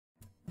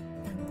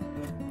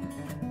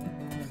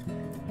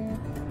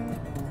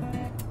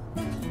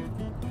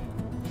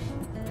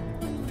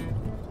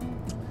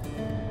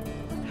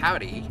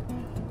Howdy.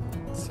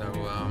 So,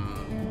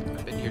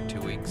 I've been here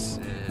 2 weeks.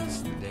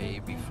 It's the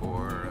day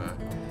before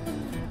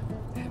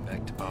I head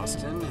back to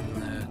Boston in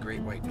the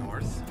Great White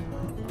North.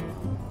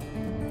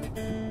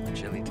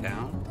 Chilly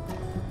town.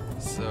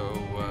 So,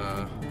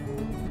 a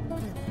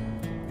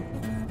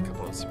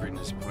couple of spring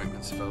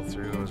disappointments fell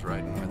through. I was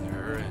riding with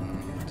her,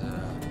 and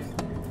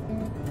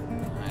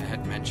I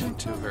had mentioned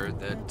to her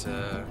that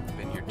I've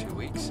been here 2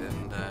 weeks,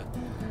 and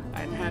I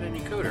hadn't had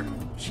any cooter.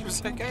 She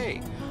was like,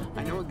 hey,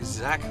 I know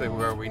exactly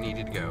where we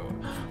needed to go.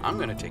 I'm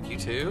going to take you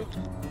to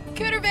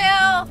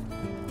CoOterville!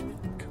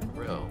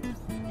 CoOterville.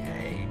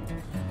 Yay.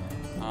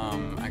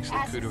 Actually,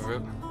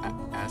 CoOterville.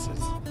 Asses.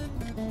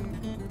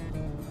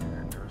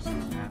 There are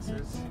some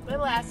asses.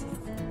 Little asses.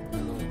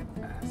 Little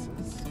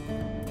asses.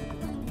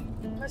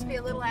 Must be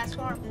a little ass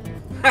farm.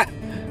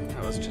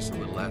 That was just a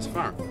little ass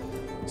farm.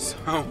 So,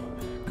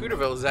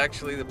 CoOterville is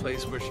actually the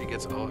place where she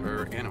gets all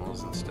her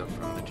animals and stuff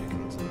from, the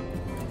chickens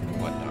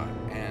and whatnot.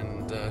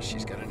 And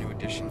she's got a new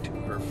addition to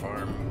her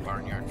farm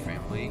barnyard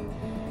family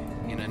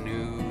in a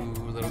new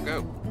little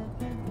goat,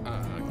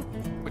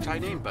 which I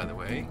named, by the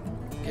way,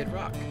 Kid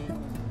Rock.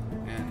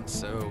 And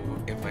so,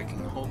 if I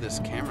can hold this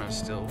camera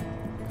still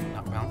and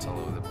not bounce all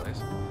over the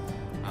place,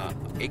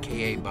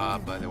 aka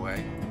Bob, by the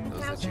way,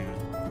 those that you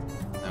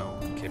know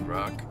Kid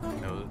Rock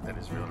know that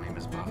his real name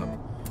is Bob.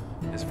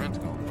 His friends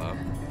call him Bob.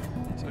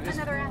 So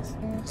Another ass.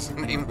 his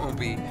name will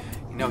be,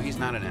 no, he's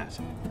not an ass.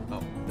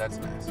 Oh, that's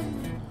an ass.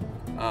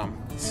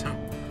 So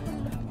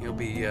he'll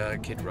be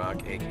Kid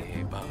Rock,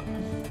 aka Bob.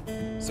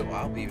 So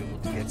I'll be able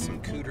to get some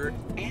cooter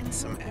and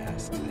some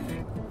ass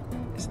today.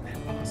 Isn't that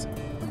awesome?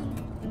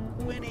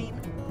 Winning.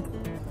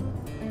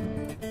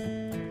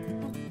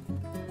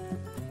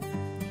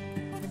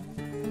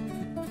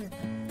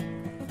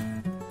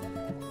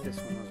 This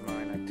one was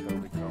mine. I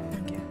totally call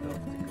him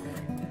Gandalf the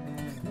Grey.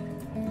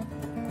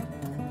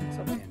 What's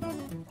up, Gandalf?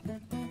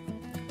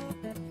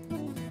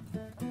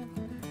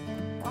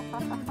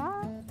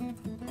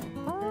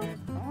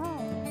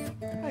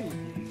 Hey.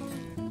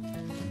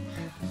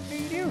 How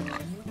you doing?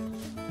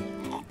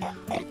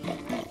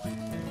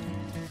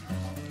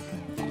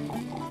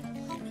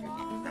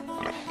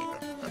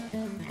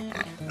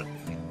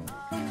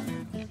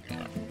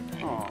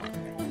 Oh,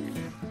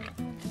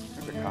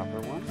 there's a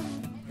copper one,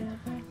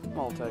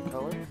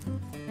 multicolored.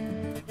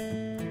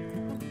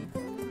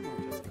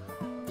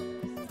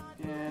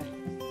 Yeah,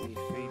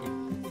 he's feeding.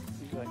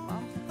 He's like,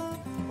 Mom.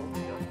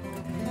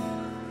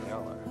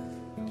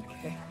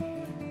 Okay.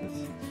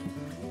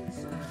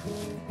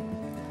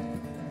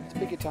 It's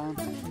bigger time.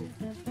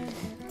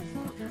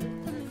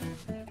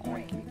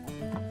 Oinky.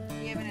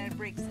 You haven't had a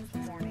break since the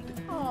morning.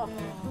 Oh.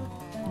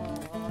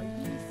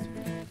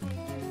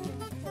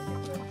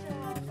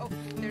 Oh,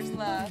 there's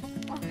love.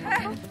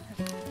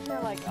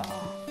 They're like, oh.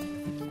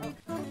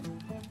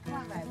 Come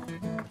on, baby.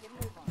 Get a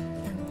move on.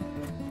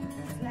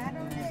 Slide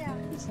over there.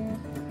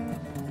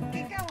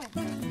 Get going.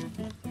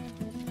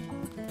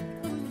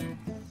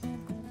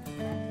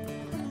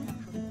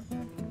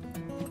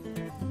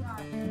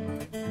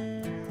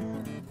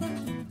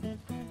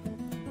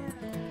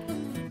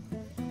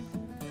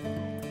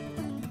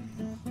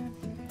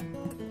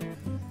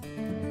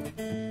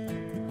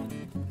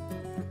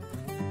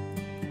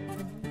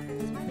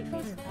 Smiley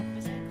face is up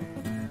his head.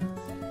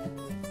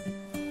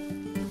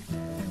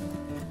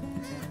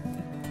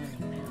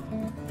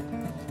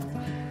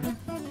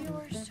 You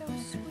are so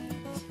sweet.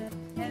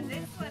 And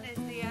this one is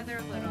the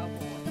other little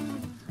boy.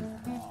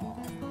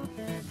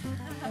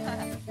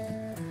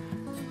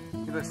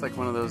 He looks like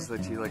one of those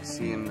that you like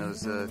see in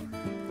those the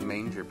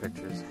manger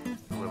pictures.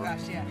 The little,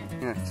 Gosh, yeah.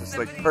 yeah, just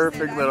Somebody like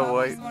perfect said, little I've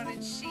always white.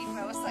 wanted sheep.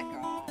 I was like,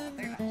 oh,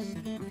 they're not sheep.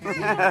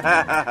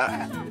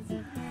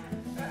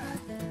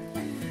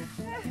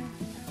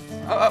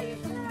 Oh, You're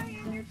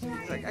trying, you're trying.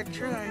 he's like, I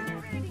tried.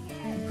 Not ready yet.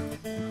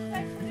 I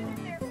put it in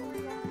there for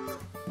you.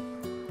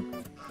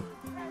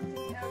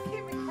 No,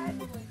 Kimmy,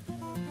 kindly.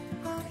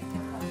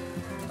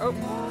 Oh.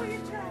 Oh,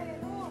 you're trying.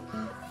 Oh.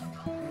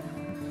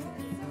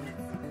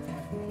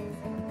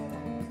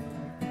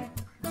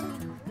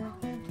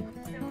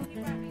 So when you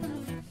brought me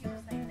home, he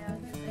was like, no,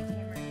 he was like,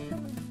 Cameron,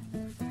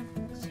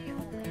 she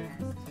only has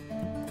two.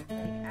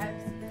 Like, I've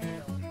seen it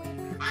go way.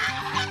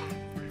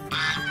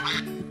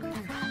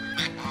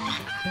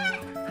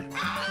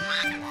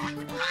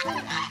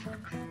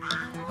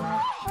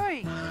 Hi.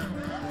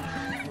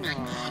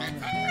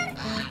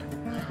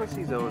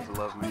 Pussies always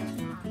love me.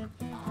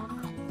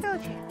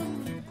 Don't you?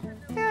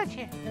 Don't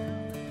you?